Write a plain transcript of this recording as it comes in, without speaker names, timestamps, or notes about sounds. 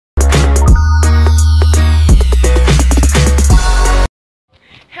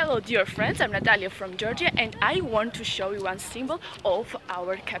Hello dear friends, I'm Natalia from Georgia and I want to show you one symbol of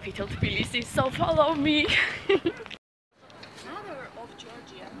our capital Tbilisi, so follow me! Mother of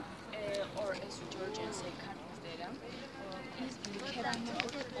Georgia, or as Georgians say, Gude, is the capital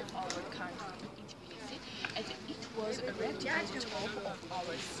of our country in Tbilisi, and it was erected on the top of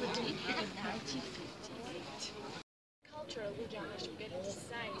our city in 1958. Cultural Gude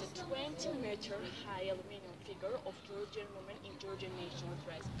designed a 20-meter high aluminum figure of Georgian woman in Georgian national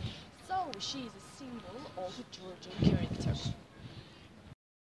dress. So she is a symbol of Georgian character.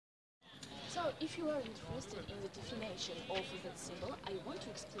 So if you are interested in the definition of that symbol, I want to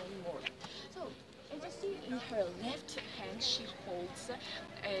explain more. So as you see, in her left hand she holds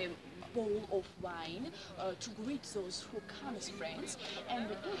a bowl of wine to greet those who come as friends, and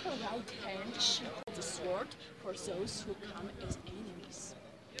in her right hand she holds a sword for those who come as enemies.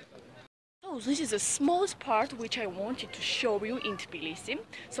 So this is the smallest part which I wanted to show you in Tbilisi.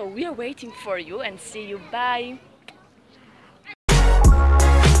 So we are waiting for you and see you. Bye!